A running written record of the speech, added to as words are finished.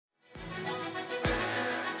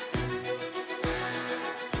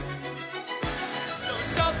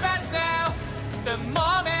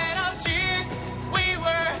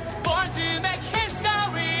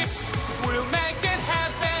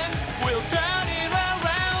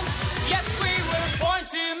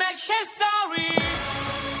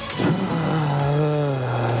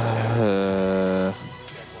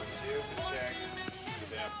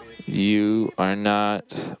are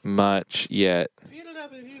not much yet.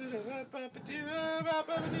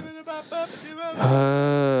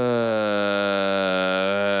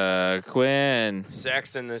 Quinn.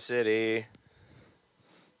 Sex in the City.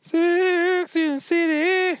 Sex in the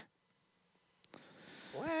City.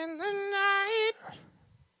 When the night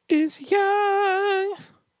is young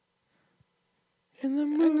and the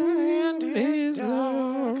moon is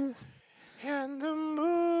dark, dark. and the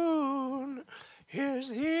moon is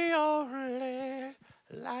the only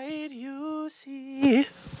light you see.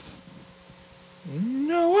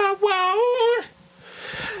 No, I won't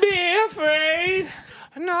be afraid.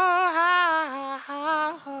 No,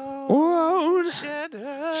 I Won't shed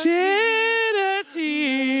a shed a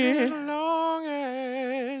tear as tear. long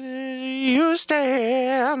as you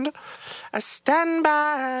stand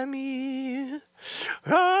by me.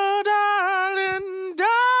 Oh, darling,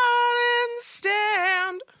 darling,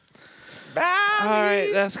 stand by me. All right,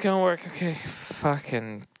 that's gonna work. Okay,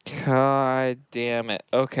 fucking god damn it.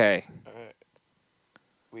 Okay,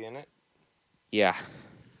 We in it? yeah.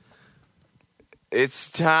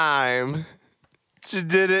 It's time to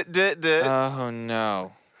did it. Oh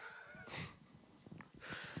no.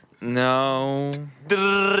 No.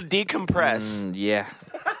 Decompress. Yeah.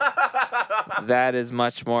 That is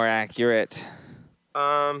much more accurate.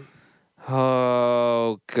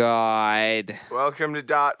 Oh god. Welcome to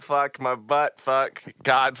Dot Fuck My Butt Fuck.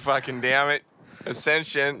 God fucking damn it.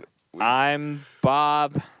 Ascension. I'm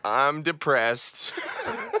Bob I'm depressed.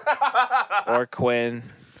 or Quinn,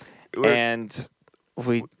 and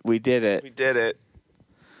we did We it. did it.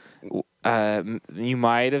 You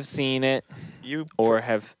might have seen it, You or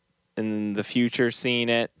have in the future seen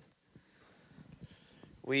it.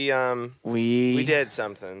 we We did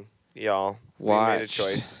something, y'all. We made a watched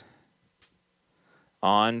choice.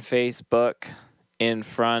 on Facebook in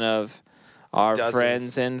front of our Dozens.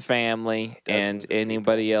 friends and family Dozens and of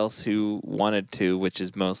anybody else who wanted to, which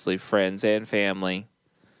is mostly friends and family.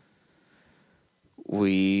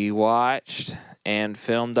 We watched and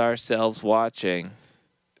filmed ourselves watching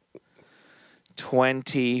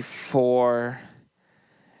 24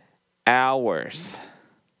 hours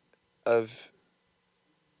Of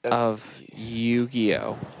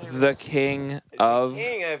Yu-Gi-Oh! The King of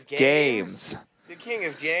King of Games. The King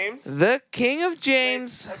of James. The King of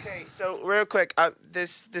James. Okay, so real quick,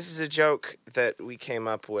 this is a joke that we came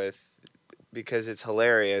up with because it's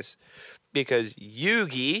hilarious. Because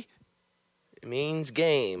Yugi means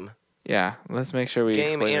game. Yeah, let's make sure we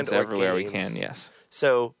Game explain and this or everywhere we games. can, yes.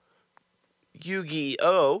 So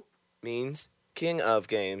Yu-Gi-Oh means King of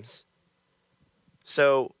Games.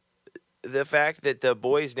 So the fact that the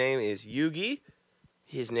boy's name is Yugi,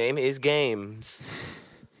 his name is Games.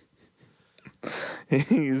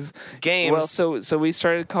 He's Games. Well, so we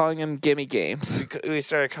started calling him Gimme Games. We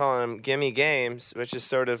started calling him Gimme Games, which is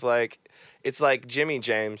sort of like, it's like Jimmy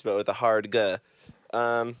James, but with a hard G.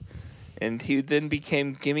 And he then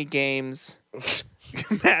became Gimme Games,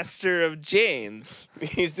 Master of James.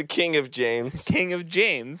 He's the King of James. King of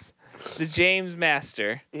James. The James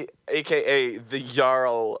Master. AKA the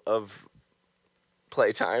Jarl of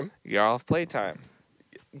Playtime. Jarl of Playtime.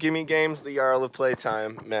 Gimme Games, the Jarl of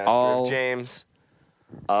Playtime, Master All of James.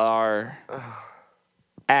 Are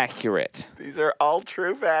accurate. These are all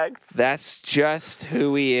true facts. That's just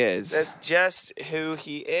who he is. That's just who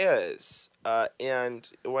he is. And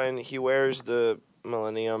when he wears the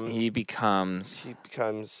Millennium, He becomes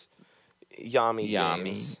Yami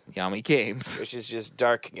Games, Yami Games. which is just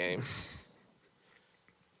dark games.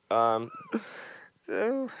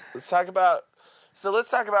 Let's talk about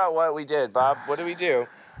what we did, Bob. What did we do?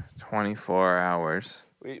 24 hours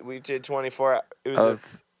We did 24. It was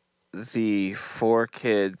of the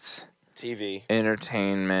 4Kids TV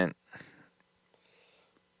Entertainment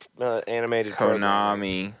animated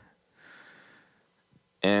programming. Konami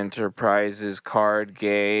Enterprises card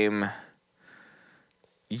game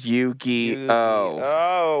Yu-Gi-Oh!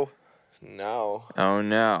 Oh no. Oh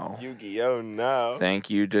no. Yu-Gi-Oh! No. Thank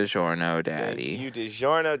you, DiGiorno Daddy. Thank you,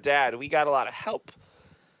 DiGiorno Dad. We got a lot of help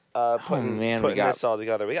putting this all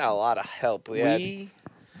together. We got a lot of help.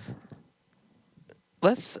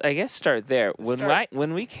 Let's, I guess, start there.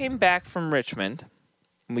 When we came back from Richmond,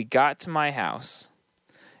 we got to my house,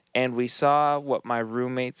 and we saw what my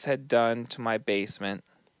roommates had done to my basement,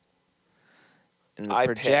 and the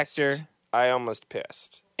projector, pissed. I almost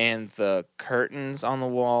pissed. and the curtains on the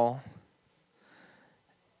wall,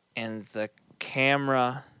 and the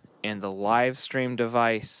camera, and the live stream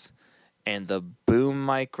device, and the boom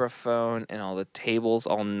microphone, and all the tables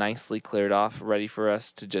all nicely cleared off, ready for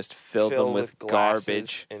us to just fill them with glasses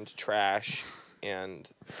garbage and trash and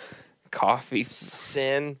coffee.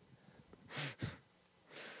 sin.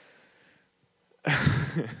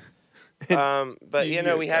 But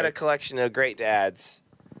Yu-Gi-Oh we had a cards. collection of great dads,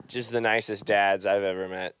 just the nicest dads I've ever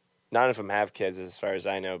met. None of them have kids, as far as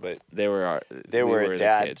I know, but They were they we were were a the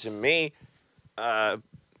dad kids. to me.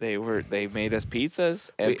 They made us pizzas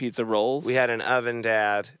and pizza rolls. We had an oven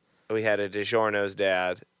dad. We had a DiGiorno's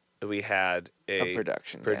dad. We had a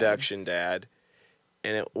production dad.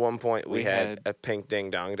 And at one point, we had a pink ding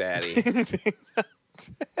dong daddy.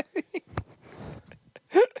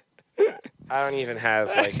 I don't even have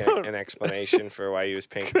an explanation for why he was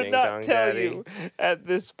pink ding dong Could not tell daddy. you at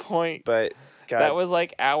this point. But God, that was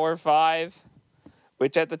like hour 5,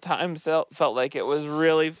 which at the time felt like it was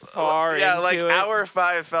really far. Yeah, into like it. hour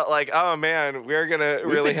 5 felt like, oh man, we're gonna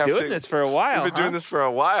We've really been have doing to. this for a while. We've been doing this for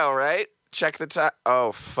a while, right? Check the time.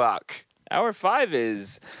 Oh fuck. Hour 5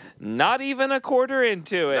 is not even a quarter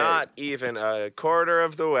into it. Not even a quarter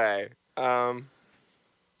of the way. Oh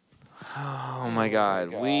my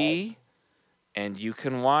god. And you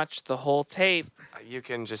can watch the whole tape. You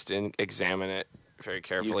can just examine it very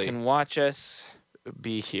carefully. You can watch us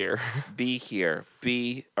be here.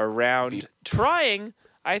 Be around. Trying,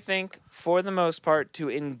 I think, for the most part, to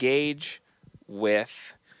engage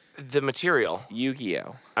with the material.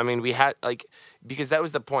 Yu-Gi-Oh! I mean, we had, because that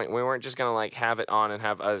was the point. We weren't just going to, have it on and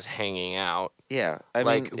have us hanging out. Yeah. I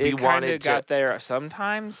mean, we it kind wanted of got there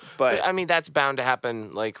sometimes, but I mean, that's bound to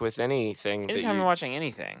happen, with anything. Anytime you're watching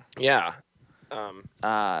anything. Yeah.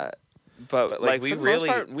 But we for the really...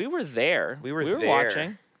 most part, we were there. We were there.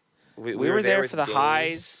 Watching. We were there for the games.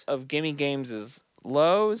 Highs of Gimme Games'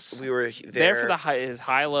 lows. We were there for his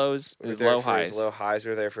high lows, his low highs. His low highs.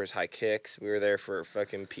 We were there for his high kicks. We were there for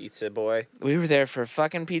fucking Pizza Boy. We were there for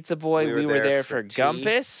fucking Pizza Boy. We were there for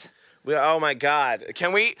Gumpus. Oh my god!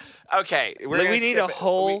 Can we? Okay, we need a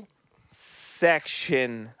whole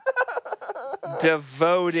section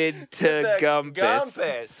devoted to Gumpus.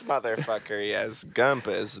 Gumpus, motherfucker, yes,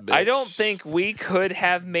 Gumpus. Bitch. I don't think we could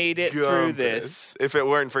have made it through this if it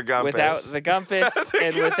weren't for Gumpus. Without the Gumpus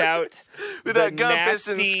and without Gumpus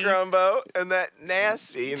and Scrumbo and that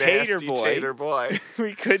nasty tater boy.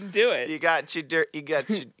 We couldn't do it. You got your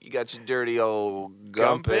dirty old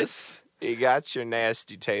Gumpus. You got your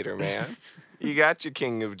nasty tater man. You got your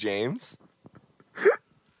King of James.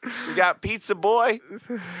 You got Pizza Boy.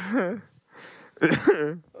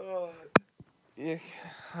 Yeah.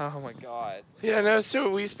 Oh my god. Yeah, no, so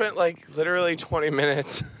we spent literally 20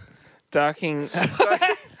 minutes talking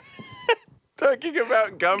about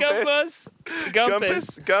Gumpus.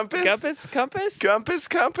 Gumpus.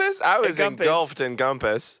 I was engulfed in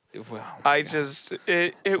Gumpus. Well,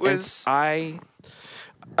 it was...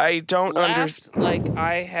 I don't understand. Like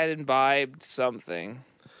I had imbibed something.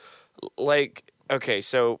 Okay,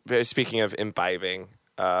 so speaking of imbibing,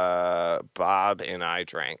 Bob and I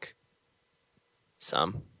drank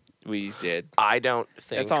some. We did. I don't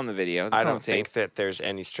think... That's on the video. That's I don't think that there's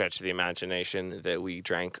any stretch of the imagination that we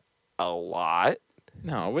drank a lot.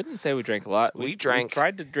 No, I wouldn't say we drank a lot. We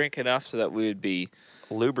tried to drink enough so that we would be...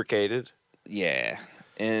 lubricated. Yeah.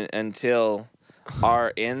 And until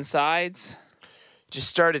our insides... just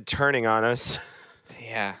started turning on us.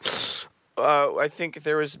 Yeah. I think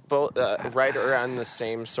there was both right around the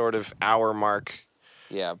same sort of hour mark.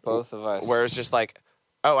 Yeah, both of us. Where it's just like,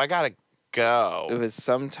 oh, I gotta go. It was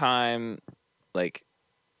sometime, I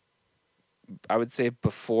would say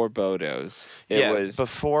before Bodo's. It was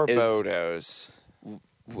before Bodo's.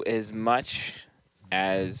 As much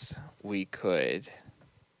as we could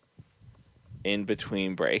in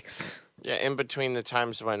between breaks. Yeah, in between the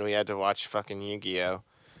times when we had to watch fucking Yu-Gi-Oh!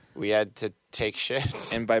 We had to take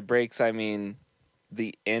shits. And by breaks, I mean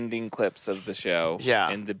the ending clips of the show. Yeah.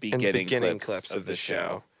 And the beginning clips of the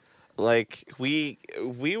show. I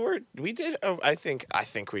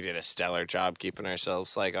think we did a stellar job keeping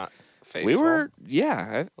ourselves faithful. We were,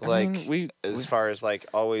 yeah. As far as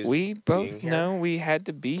always. We both know we had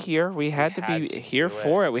to be here. We had to be here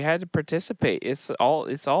for it. We had to participate. It's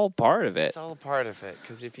all part of it. It's all part of it.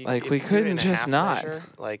 Because if you we couldn't just not. Measure,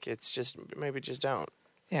 it's just maybe just don't.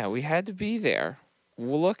 Yeah, we had to be there,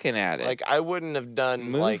 looking at it. I wouldn't have done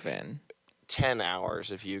moving 10 hours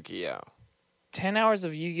of Yu-Gi-Oh. 10 hours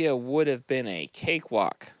of Yu-Gi-Oh would have been a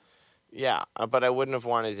cakewalk. Yeah, but I wouldn't have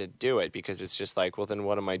wanted to do it because it's just well, then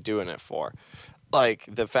what am I doing it for?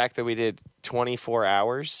 The fact that we did 24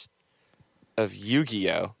 hours of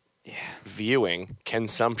Yu-Gi-Oh viewing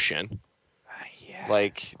consumption. Yeah.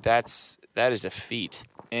 That is a feat.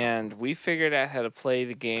 And we figured out how to play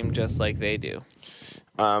the game just like they do.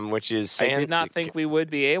 Which is... I did not think we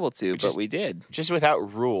would be able to, but we did. Just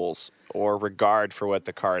without rules or regard for what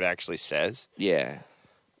the card actually says. Yeah.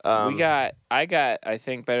 I got, I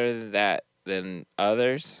think, better than that than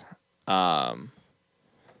others. But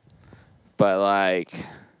like,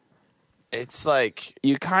 it's like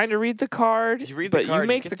you kind of read the card, you read the but card, you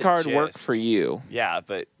make get the the card work gist. for you. Yeah,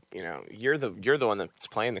 but you know, you're the one that's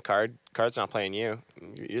playing the card. Card's not playing you.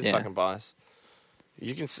 You're the fucking boss.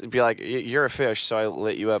 You can be like, you're a fish, so I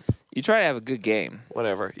lit you up. You try to have a good game.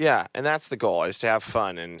 Whatever. Yeah, and that's the goal, is to have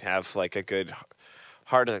fun and have like a good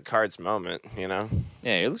heart of the cards moment, you know?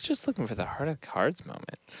 Yeah, you're just looking for the heart of the cards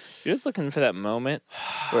moment. You're just looking for that moment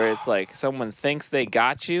where it's like someone thinks they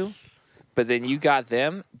got you, but then you got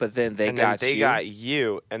them, but then they got you. Got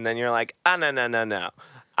you, and then you're like, no.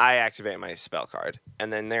 I activate my spell card.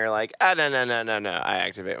 And then they're like, no. I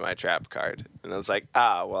activate my trap card. And it's like,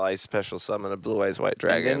 well, I special summon a blue eyes white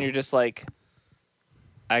dragon. And then you're just like,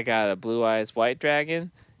 I got a blue eyes white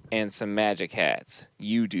dragon and some magic hats.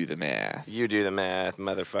 You do the math. You do the math,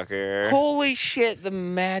 motherfucker. Holy shit, the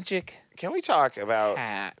magic Can we talk about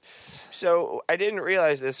hats? So I didn't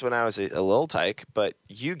realize this when I was a little tyke, but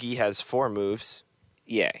Yugi has 4 moves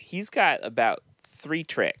Yeah, he's got about 3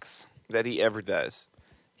 tricks. that he ever does.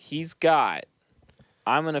 He's got,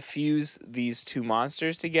 I'm going to fuse these 2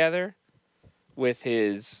 monsters together with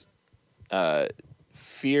his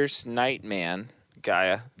fierce night man,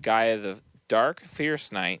 Gaia the dark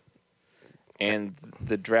fierce knight, and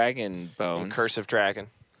the dragon bones. and Curse of Dragon.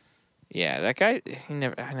 Yeah, that guy, I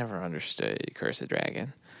never understood Curse of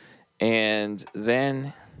Dragon. And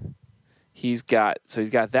then he's got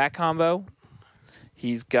that combo.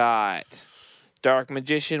 He's got Dark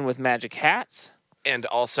Magician with magic hats. And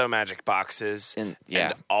also magic boxes. And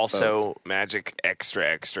also magic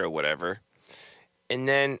extra, whatever. And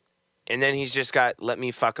then he's just got let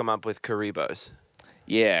me fuck him up with Karibos.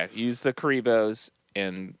 Yeah, use the Karibos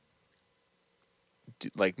and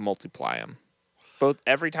multiply them. Both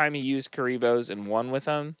every time he used Karibos and won with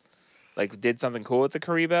them, like did something cool with the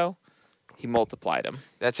Karibo, he multiplied them.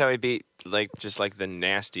 That's how he beat the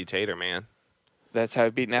nasty Tater Man. That's how he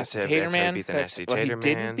beat Nasty Tater Man. He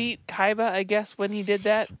didn't beat Kaiba, I guess, when he did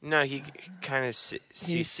that. No, he kind of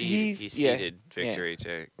ceded victory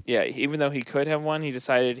to. Yeah, even though he could have won, he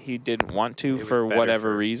decided he didn't want to for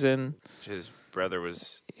whatever reason. His brother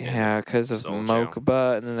was. Yeah, because of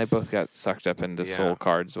Mokuba, and then they both got sucked up into soul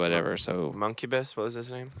cards, whatever. So Monkubus, what was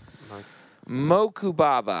his name?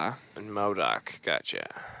 Mokubaba. And MODOK, gotcha.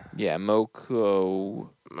 Yeah, Kurobo.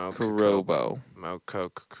 Moko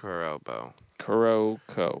Kurobo.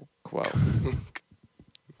 Kuroko.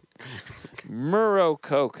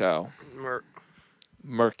 Murokoko.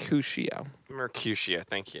 Mercutio. Mercutio,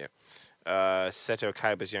 thank you. Seto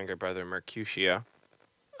Kaiba's younger brother, Mercutio,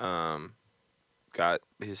 got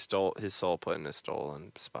his soul put in a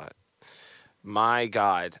stolen spot. My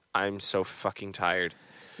God, I'm so fucking tired.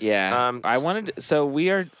 Yeah, I wanted. So we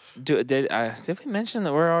are. Did we mention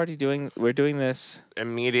that we're doing this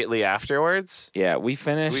immediately afterwards? Yeah, we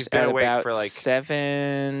finished We've been at awake about for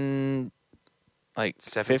 7:15.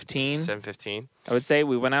 7:15. I would say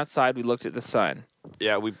we went outside. We looked at the sun.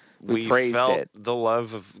 Yeah, we praised felt it. the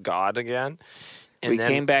love of God again. And we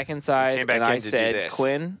came back inside, and I said,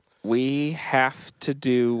 "Quinn, we have to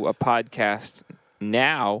do a podcast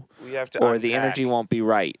now, we have to or unpack. the energy won't be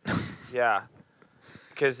right." Yeah.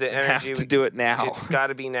 Because the energy have to do it now. It's got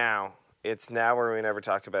to be now. It's now, or we never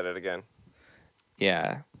talk about it again.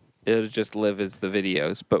 Yeah, it'll just live as the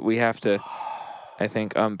videos, but we have to, I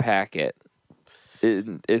think, unpack it.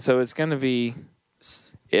 So it's going to be.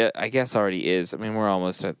 It, I guess already is. I mean, we're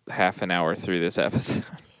almost at half an hour through this episode.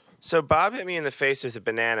 So Bob hit me in the face with a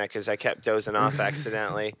banana because I kept dozing off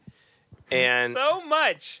accidentally, and so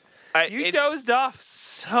much. You dozed off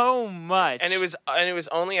so much, and it was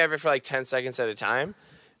only ever for like 10 seconds at a time.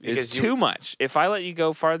 It's too much. If I let you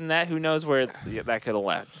go farther than that, who knows where that could have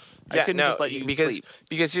led. Yeah, I couldn't just let you sleep.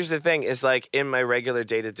 Because here's the thing: is like in my regular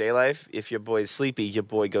day-to-day life, if your boy's sleepy, your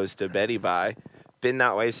boy goes to beddy bye. Been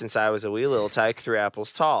that way since I was a wee little tyke through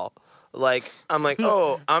apples tall. Like I'm like,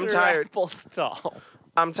 oh, I'm tired. Apples tall.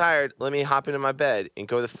 I'm tired. Let me hop into my bed and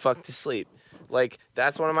go the fuck to sleep. Like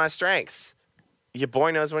that's one of my strengths. Your boy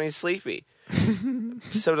knows when he's sleepy.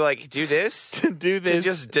 So to like do this, to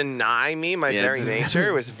just deny me my very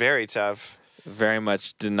nature was very tough. Very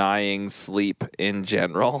much denying sleep in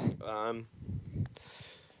general.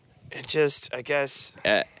 It just, I guess,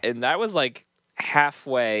 and that was like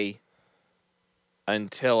halfway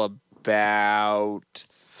until about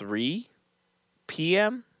 3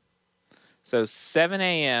 p.m. So 7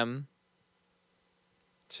 a.m.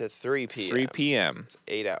 to 3 p.m. 3 p.m. It's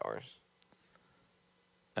 8 hours.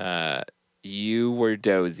 You were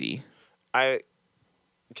dozy. I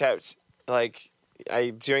kept, like,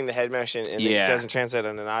 doing the head motion and Yeah. it doesn't translate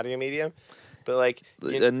on an audio medium. But like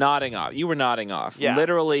nodding off. You were nodding off. Yeah.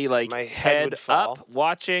 Literally, like My head would fall. up,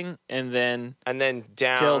 watching, and then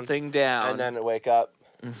down, tilting down, and then wake up,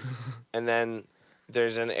 and then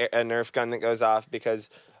there's a Nerf gun that goes off because.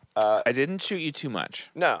 I didn't shoot you too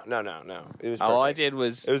much. No. It was perfect. All I did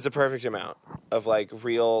was It was the perfect amount of like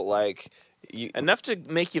real like enough to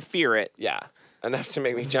make you fear it. Yeah, enough to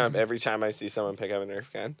make me jump every time I see someone pick up a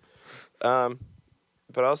Nerf gun.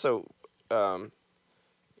 But also,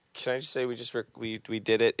 can I just say we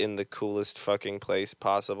did it in the coolest fucking place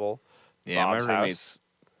possible. Yeah, Bob's my house. roommates,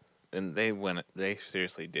 and they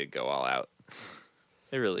seriously did go all out.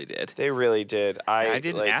 They really did. They really did. I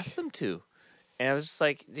didn't ask them to, and I was just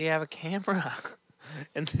like, "Do you have a camera?"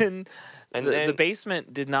 and then the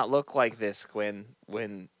basement did not look like this when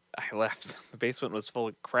I left. The basement was full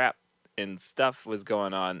of crap and stuff was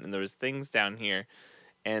going on, and there was things down here,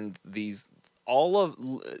 and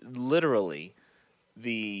literally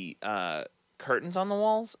the curtains on the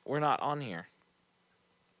walls were not on here.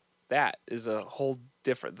 That is a whole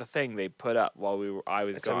different thing they put up while I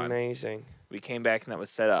was gone. It's amazing. We came back and that was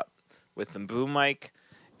set up with the boom mic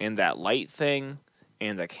and that light thing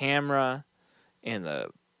and the camera and the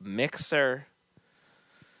mixer.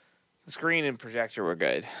 The screen and projector were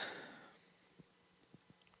good.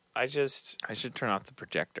 I should turn off the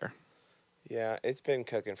projector. Yeah, it's been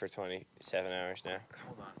cooking for 27 hours now.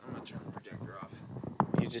 Hold on, I'm gonna turn the projector off.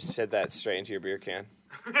 You just said that straight into your beer can.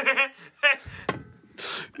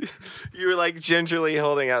 You were like gingerly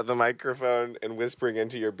holding out the microphone and whispering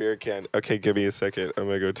into your beer can. Okay, give me a second. I'm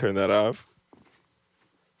gonna go turn that off.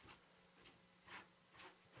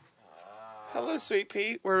 Hello, Sweet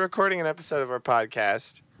Pea. We're recording an episode of our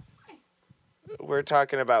podcast. We're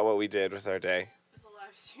talking about what we did with our day. It's a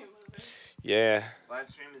live stream of it. Yeah. Live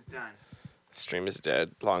stream is done. Stream is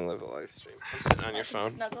dead. Long live the live stream. I'm sitting on your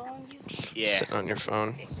phone. Snuggle on you? Yeah. Sitting on your phone.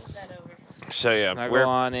 Okay, move that over. So yeah, Snuggle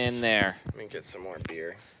on in there. Let me get some more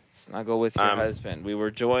beer. Snuggle with your husband. We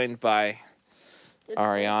were joined by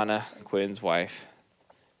Ariana, Quinn's wife,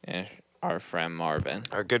 and our friend Marvin.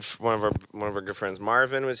 One of our good friends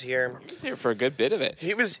Marvin was here. He was here for a good bit of it.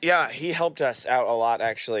 He helped us out a lot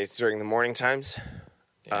actually during the morning times.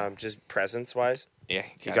 Yeah. Just presence wise. Yeah,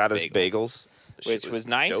 He got us bagels. which was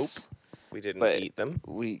nice. Dope. We didn't eat them.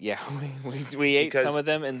 We ate some of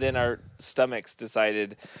them, and then our stomachs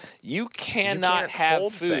decided you cannot have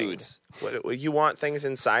hold food. Things. What, you want things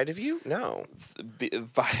inside of you? No.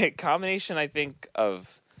 By a combination, I think,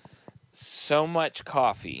 of so much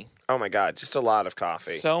coffee. Oh my God, just a lot of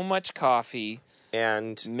coffee. So much coffee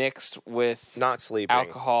and mixed with not sleeping.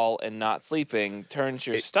 Alcohol and not sleeping turns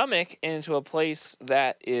your stomach into a place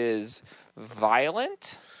that is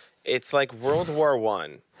violent. It's like World War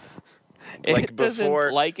I. It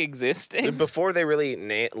doesn't like existing. Before they really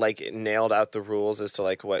nailed out the rules as to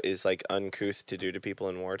like what is like uncouth to do to people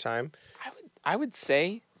in wartime. I would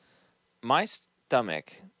say my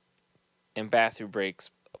stomach and bathroom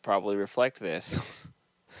breaks probably reflect this.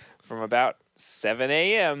 From about 7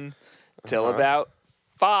 a.m. till about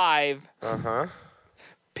 5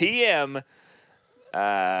 p.m.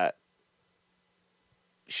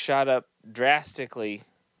 Shot up drastically,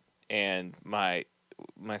 and my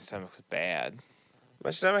stomach was bad.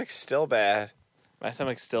 My stomach's still bad. My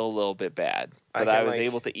stomach's still a little bit bad, but I was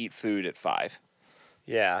able to eat food at 5.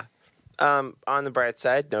 Yeah. On the bright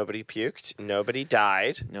side, nobody puked. Nobody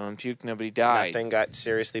died. No one puked. Nobody died. Nothing got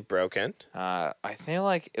seriously broken. I feel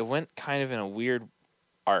like it went kind of in a weird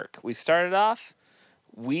arc. We started off,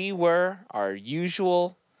 we were our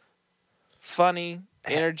usual funny,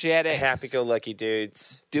 energetic, happy-go-lucky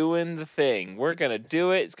dudes. Doing the thing. We're going to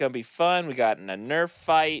do it. It's going to be fun. We got in a Nerf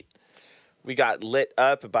fight. We got lit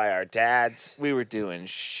up by our dads. We were doing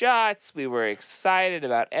shots. We were excited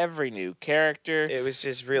about every new character. It was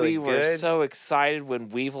just really good. We were so excited when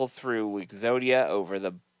Weevil threw Exodia over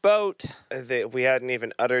the boat. We hadn't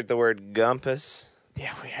even uttered the word Gumpus.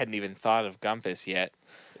 Yeah, we hadn't even thought of Gumpus yet.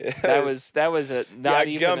 Yes. That was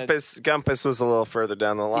Gumpus was a little further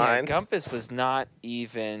down the line. Yeah, Gumpus was not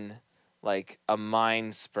even like a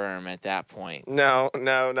mind sperm at that point. No,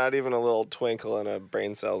 not even a little twinkle in a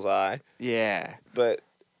brain cell's eye. Yeah.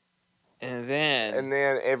 And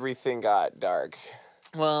then everything got dark.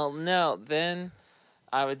 Well, no, then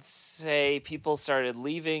I would say people started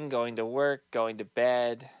leaving, going to work, going to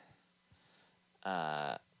bed.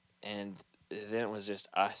 And then it was just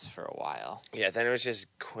us for a while. Yeah, then it was just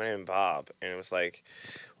Quinn and Bob, and it was like,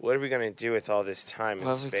 what are we gonna do with all this time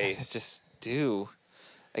and space? What we just do?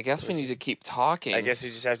 I guess we need to keep talking. I guess we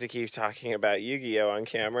just have to keep talking about Yu-Gi-Oh on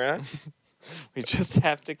camera. We just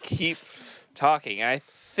have to keep talking. I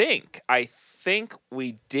think think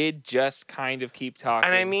we did just kind of keep talking.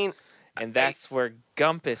 And I mean, and that's where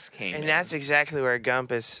Gumpus came in. and that's exactly where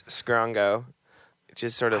Gumpus Scrongo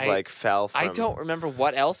just sort of like fell from. I don't remember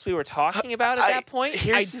what else we were talking about at that point.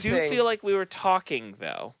 Here's I the do thing. feel like we were talking,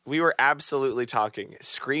 though. We were absolutely talking,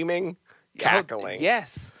 screaming, cackling. Oh,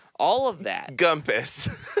 yes, all of that. Gumpus.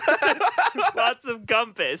 Lots of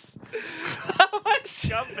Gumpus. So much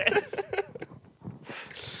Gumpus.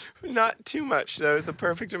 Not too much though. The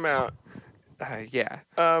perfect amount. Yeah.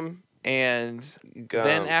 Um. And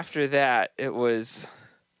then after that, it was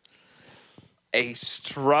a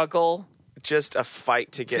struggle. Just a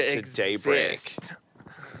fight to get to daybreak.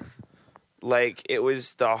 Like, it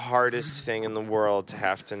was the hardest thing in the world to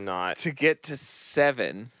have to not. To get to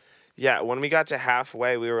 7. Yeah, when we got to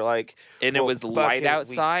halfway, we were like, And well, it was fuck light it,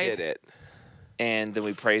 outside. We did it. And then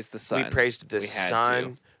we praised the sun. We praised the We had sun.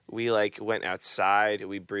 to. We, like, went outside.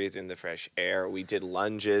 We breathed in the fresh air. We did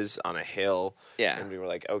lunges on a hill. Yeah. And we were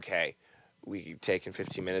like, okay, we take in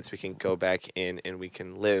 15 minutes. We can go back in and we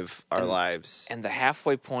can live our lives. And the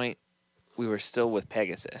halfway point, we were still with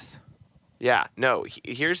Pegasus. Yeah, no.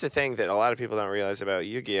 Here's the thing that a lot of people don't realize about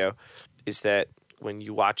Yu-Gi-Oh! Is that when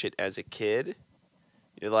you watch it as a kid,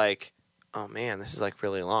 you're like, oh man, this is like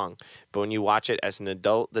really long. But when you watch it as an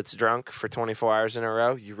adult that's drunk for 24 hours in a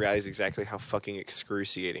row, you realize exactly how fucking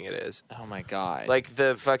excruciating it is. Oh my god. Like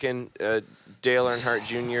the fucking Dale Earnhardt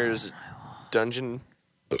Jr.'s dungeon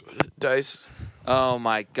dice. Oh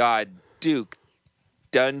my god. Duke,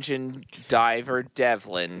 Dungeon Diver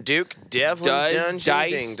Devlin. Duke Devlin does Dungeon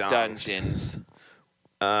dice Ding Dongs. dungeons.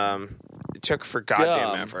 It took for goddamn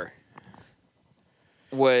Dumb. ever.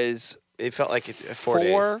 Was It felt like 4 4,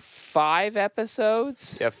 days. 5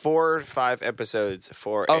 episodes? Yeah, 4 or 5 episodes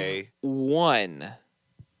for Of a one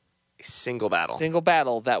single battle. single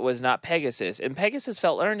battle that was not Pegasus. And Pegasus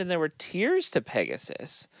felt earned, and there were tears to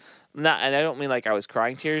Pegasus. Not, and I don't mean like I was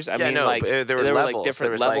crying tears. I Yeah, mean no, like but there were like levels. different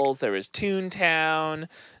There was, like, levels. There was Toontown.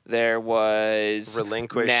 There was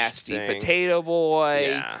Relinquished Nasty thing. Potato Boy.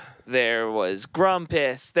 Yeah. There was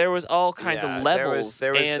Grumpus. There was all kinds Yeah, of there levels. was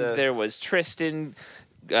and the- there was Tristan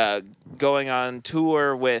going on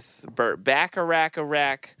tour with Burt Bacharach,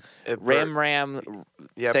 Ram.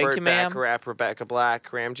 Yeah, Thank Burt you, ma'am. Bacharach, Rebecca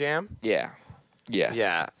Black, Ram Jam. Yeah. Yes.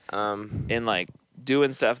 Yeah. And like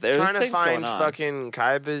doing stuff. There Trying was to things find going on. fucking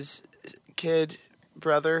Kaiba's kid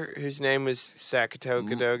brother whose name was Sakato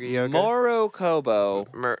Kadogi Yoga. Morokobo.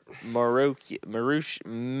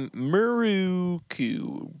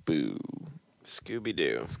 Murukubu. Scooby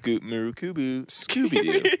Doo. Scoop Murukubu.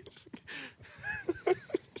 Scooby-Doo.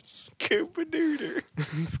 Scooby Dooter.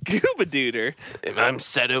 Scuba-Dooter. I'm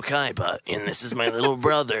Seto Kaiba, and this is my little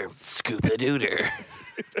brother, Scooby Dooter.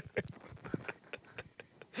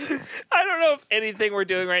 I don't know if anything we're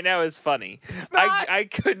doing right now is funny. I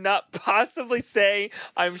could not possibly say.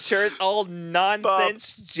 I'm sure it's all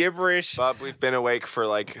nonsense, gibberish. Bob, we've been awake for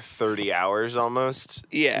like 30 hours almost.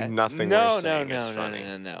 Yeah. Nothing no, we're saying no, is no,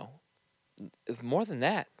 funny. No. It's more than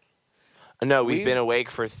that. No, we've We- been awake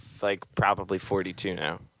for like probably 42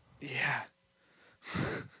 now. Yeah.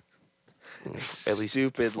 At least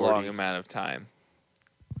Stupid 40s. long amount of time.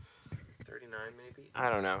 39 maybe? I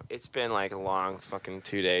don't know. It's been like a long fucking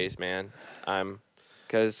 2 days, man. I'm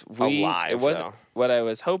Because alive, it wasn't though. what I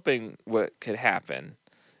was hoping what could happen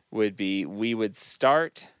would be we would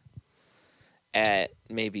start at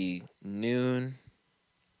maybe noon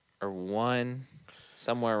or 1,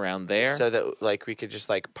 somewhere around there. so that like we could just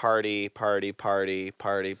like party,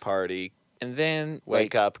 and then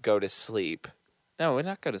wake up, go to sleep. No, we're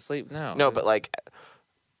not go to sleep. No. No, but like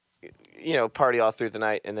party all through the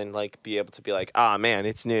night and then like be able to be like, "Ah, man,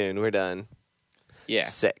 it's noon. We're done." yeah.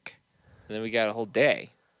 Sick. And then we got a whole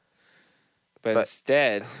day. But But-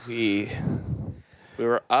 instead, We we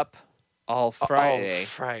were up all Friday all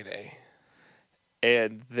Friday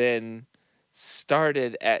and then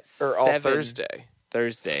started at or 7 all Thursday.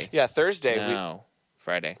 Thursday. Yeah, Thursday. No,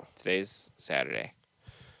 Friday. Today's Saturday.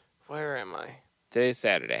 Where am I? Today's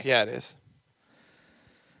Saturday. Yeah, it is.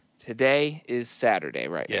 Today is Saturday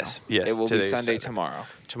right Yes, now. yes, It will be today is Sunday Saturday. tomorrow.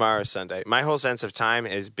 Tomorrow's Sunday. My whole sense of time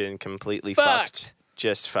has been completely Fucked. fucked.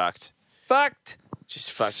 Just fucked. Fucked.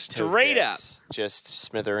 Just fucked. to Straight up. bits. Just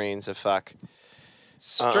smithereens of fuck.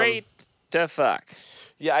 Straight to fuck.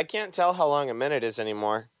 Yeah, I can't tell how long a minute is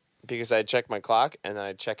anymore because I check my clock and then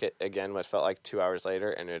I check it again what felt like 2 hours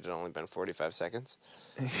later and it had only been 45 seconds.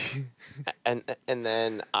 and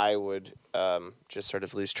then I would just sort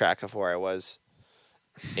of lose track of where I was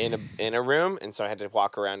in a room, and so I had to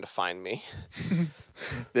walk around to find me.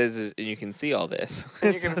 You can see all this.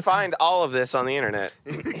 And you can find all of this on the internet.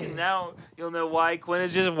 Now you'll know why Quinn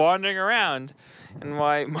is just wandering around, and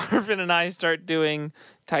why Marvin and I start doing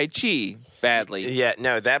Tai Chi badly. Yeah,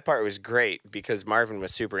 no, that part was great because Marvin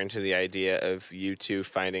was super into the idea of you two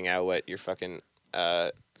finding out what your fucking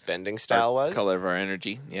bending style was. Color of our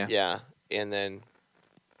energy. Yeah. Yeah, and then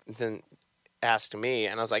asked me,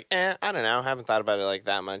 and I was like, I don't know. I haven't thought about it like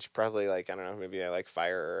that much. Probably like, I don't know, maybe I like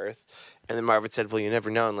fire or earth. And then Marvin said, well, you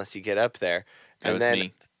never know unless you get up there. That And was then,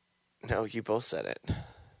 me. No, you both said it. I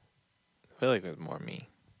feel like it was more me.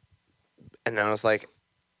 And then I was like,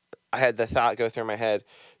 I had the thought go through my head,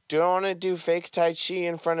 do I want to do fake Tai Chi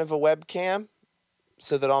in front of a webcam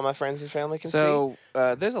so that all my friends and family can see? So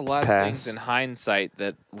there's a lot of Pass. things in hindsight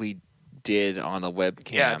that we did on a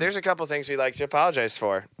webcam. Yeah, there's a couple things we'd like to apologize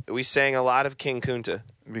for. We sang a lot of King Kunta.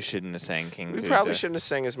 We shouldn't have sang King We Kunta. probably shouldn't have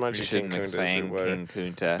sang as We much of King shouldn't have Kunta as we sang would.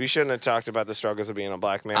 King Kunta. We shouldn't have talked about the struggles of being a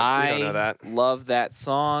black man. I We don't know that. love that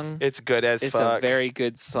song. It's good as It's fuck. a very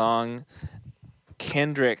good song.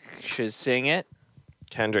 Kendrick should sing it.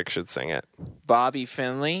 Kendrick should sing it. Bobby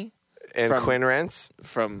Finley And From- Quinn Rents?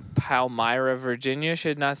 from Palmyra, Virginia,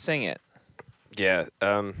 should not sing it. Yeah.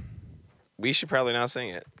 We should probably not sing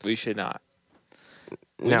it. We should not.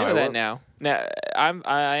 We No, know I that won't. now. Now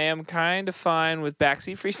I am kind of fine with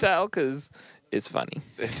backseat freestyle because it's funny,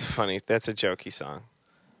 It's funny. That's a jokey song.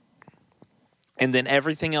 and then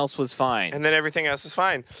everything else was fine. And then everything else is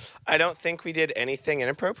fine. I don't think we did anything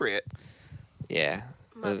inappropriate. Yeah,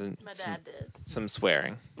 My some, dad did. some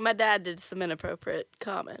swearing. My dad did some inappropriate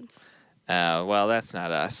comments. Well, that's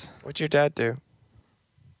not us. What'd your dad do?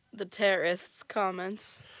 The terrorists'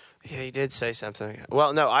 comments. Yeah, he did say something.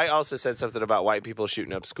 Well, no, I also said something about white people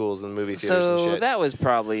shooting up schools and movie theaters and So shit. that was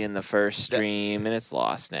probably in the first stream, and it's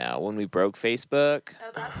lost now. When we broke Facebook,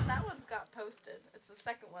 Oh, that one got posted. It's the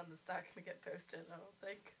second one that's not going to get posted, I don't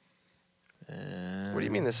think. What do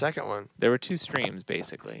you mean the second one? There were two streams,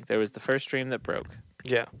 basically. There was the first stream that broke,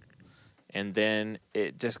 Yeah. and then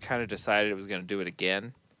it just kind of decided it was going to do it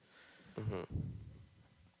again. Mhm.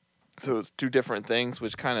 So it's two different things,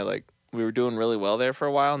 which kind of like we were doing really well there for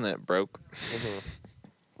a while, and then it broke, Mhm.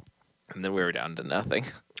 and then we were down to nothing.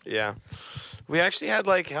 Yeah. We actually had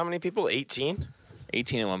like how many people? 18?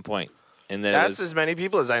 18 at one point, and then That's as many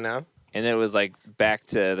people as I know, and then it was like back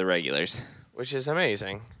to the regulars. which is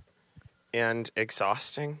amazing and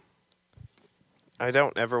exhausting. I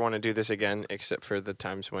don't ever want to do this again except for the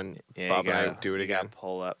times when Bob and I do it you again. gotta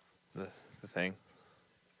pull up the thing.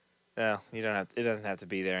 No, you don't have. It doesn't have to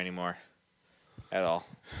be there anymore, at all.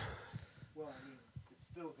 Well, I mean, it's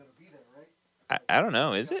still going to be there, right? I don't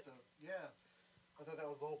know. Is it? Yeah. I thought that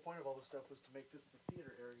was the whole point of all this stuff was to make this the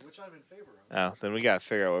theater area, which I'm in favor of. Oh, then we gotta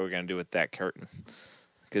figure out what we're gonna do with that curtain,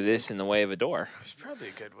 because it's in the way of a door. There's probably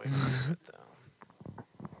a good way to do it, though.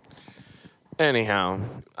 Anyhow,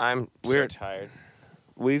 we're tired.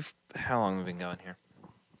 How long have we been going here?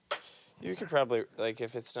 You could probably, like,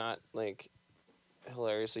 if it's not, like,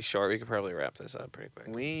 hilariously short, we could probably wrap this up pretty quick.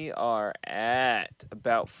 We are at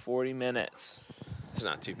about 40 minutes. It's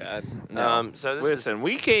not too bad. No. So this Listen,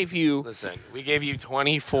 we gave you. Listen, we gave you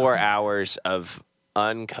 24 hours of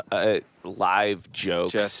live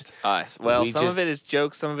jokes. Just us. Well, We some just- of it is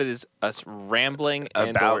jokes, some of it is us rambling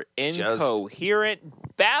and About or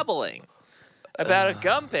incoherent babbling about a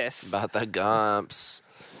gumpus. about the Gumps.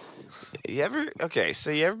 You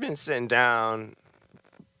ever been sitting down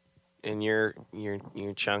and you're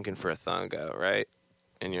chunking for a thungo, right?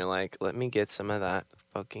 And you're like, let me get some of that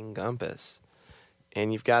fucking Gumpus.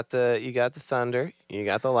 And you got the thunder, you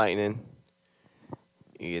got the lightning.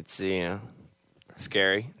 It's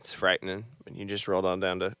scary, it's frightening, but you just rolled on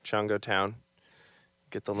down to Chungo Town.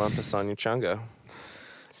 Get the lumpus on your Chungo.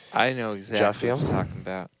 I know exactly what feel? you're talking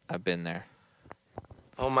about. I've been there.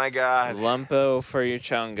 Oh my god. Lumpo for your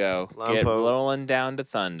chungo. Get Lumpo. rolling down to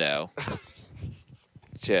Thundo.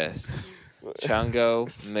 Just chungo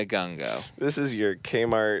Magungo. This is your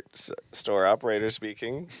Kmart store operator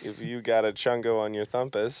speaking. If you got a chungo on your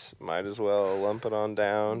thumpus, might as well lump it on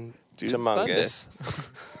down Do to Mungus. Thundus.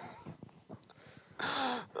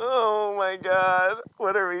 Oh my god.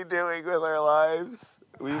 What are we doing with our lives?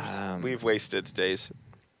 We've wasted days.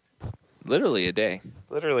 Literally a day.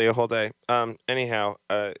 Literally a whole day. Anyhow,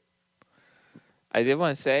 I did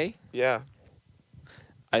want to say, yeah.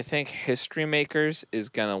 I think History Makers is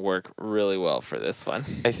going to work really well for this one.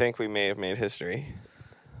 I think we may have made history.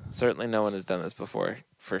 Certainly no one has done this before,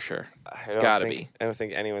 for sure. I don't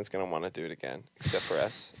think anyone's going to want to do it again, except for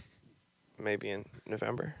us. Maybe in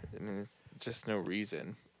November. I mean, there's just no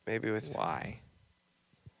reason Maybe with why.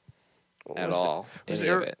 at Was all. Was any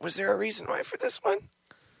of there it. was there a reason why for this one?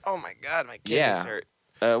 Oh my god, my kidneys hurt.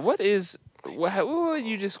 What would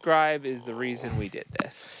you describe as the reason we did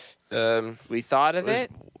this? We thought of was-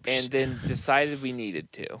 it and then decided we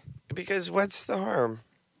needed to. Because what's the harm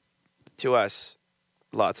to us?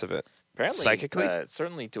 Lots of it. Apparently, Psychically?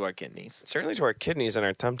 certainly to our kidneys, Certainly to our kidneys and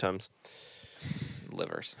our tum-tums.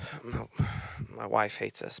 livers. My wife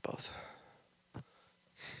hates us both.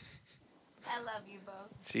 I love you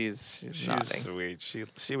both. She's She's nodding. sweet.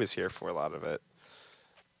 She was here for a lot of it.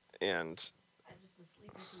 And I'm just a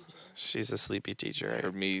sleepy teacher. she's a sleepy teacher.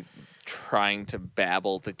 Heard me trying to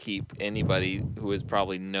babble to keep anybody who is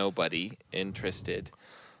probably nobody interested,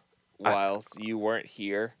 whilst you weren't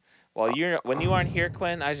here. When you aren't here,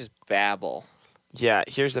 Quinn, I just babble. Yeah,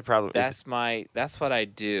 here's the problem. is That's what I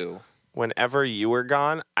do. whenever you were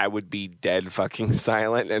gone, I would be dead fucking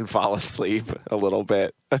silent and fall asleep a little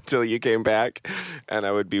bit until you came back, and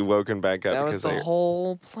I would be woken back up That was because the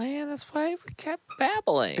whole plan. That's why we kept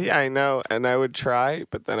babbling. Yeah, I know, and I would try,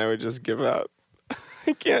 but then I would just give up.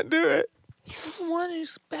 I can't do it. You're the one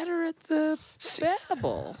who's better at the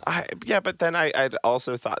babble. But then I'd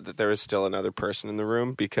also thought that there was still another person in the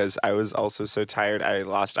room because I was also so tired. I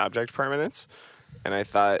lost object permanence, and I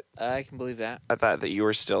thought I can believe that. that you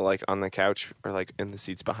were still like on the couch or like in the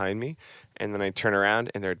seats behind me, and then I'd turn around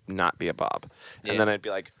and there'd not be a Bob, Yeah. and then I'd be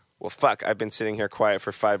like, "Well, fuck! I've been sitting here quiet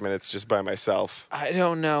for 5 minutes just by myself." I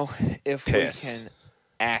don't know if Piss. we can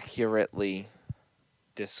accurately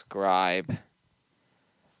describe.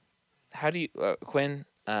 How do you, Quinn?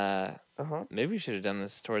 Maybe we should have done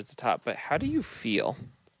this towards the top. But how do you feel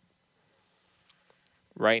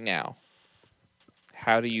right now?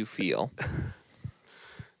 How do you feel?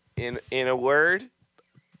 In a word,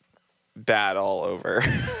 bad all over.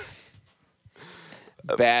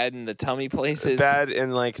 Bad in the tummy places. Bad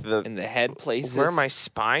in like in the head places. where my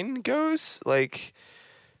spine goes, like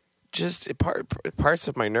just parts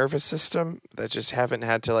of my nervous system that just haven't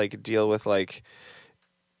had to like deal with like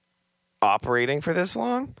operating for this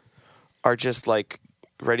long are just like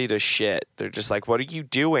ready to shit. They're just like, what are you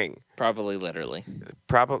doing? Probably literally.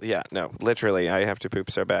 Probably, yeah, no, literally, I have to poop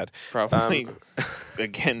so bad. Probably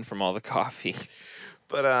again from all the coffee.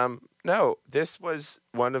 But no, this was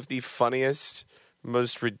one of the funniest,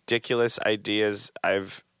 most ridiculous ideas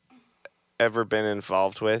I've ever been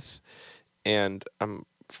involved with, and I'm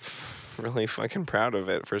really fucking proud of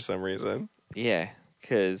it for some reason. Yeah,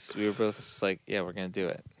 because we were both just like, yeah, we're gonna do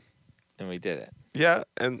it, and we did it. Yeah,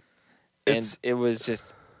 and it's And it was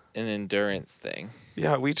just an endurance thing.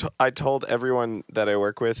 yeah. I told everyone that I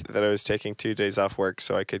work with that I was taking 2 days off work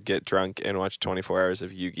so I could get drunk and watch 24 hours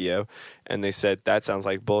of Yu-Gi-Oh, and they said that sounds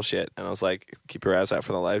like bullshit. And I was like, keep your ass out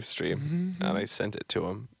for the live stream, and I sent it to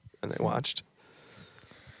them, and they watched.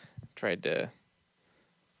 Tried to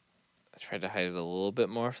hide it a little bit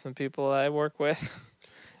more from the people I work with,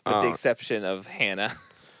 with the exception of Hannah.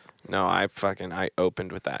 No, I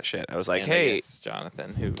opened with that shit. I was like, and I hey, guess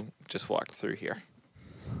Jonathan, who just walked through here.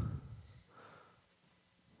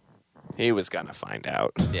 he was gonna find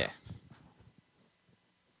out. Yeah.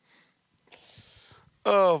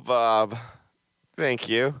 Oh, Bob, thank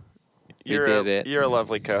you. We did it. You're a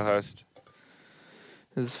lovely co-host.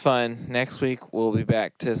 This is fun. Next week we'll be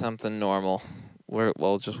back to something normal.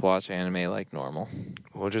 We'll just watch anime like normal.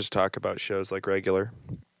 We'll just talk about shows like regular.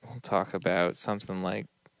 We'll talk about something like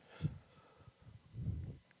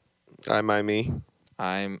I My Me.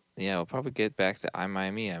 we'll probably get back to I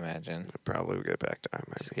My Me, I imagine. Probably we'll get back to I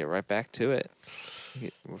My Just Me. get right back to it.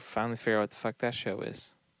 We'll finally figure out what the fuck that show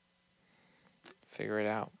is. Figure it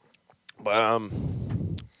out. But I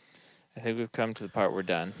think we've come to the part we're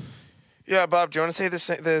done. yeah, Bob, do you want to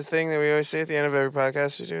say the thing that we always say at the end of every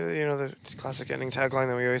podcast? We do, the classic ending tagline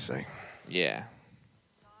that we always say. Yeah.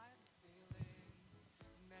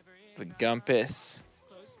 The Gumpus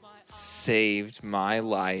saved my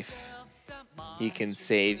life. He can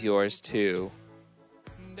save yours too.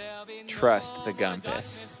 Trust the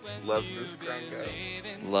Gumpus. Love this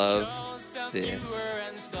Grungo. Love this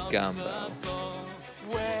gumbo.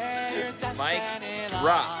 Mike,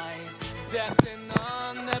 drop. Dancing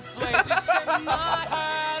on the plate, just set my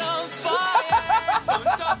heart on fire. Don't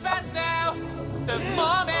stop us now. The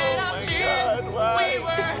moment.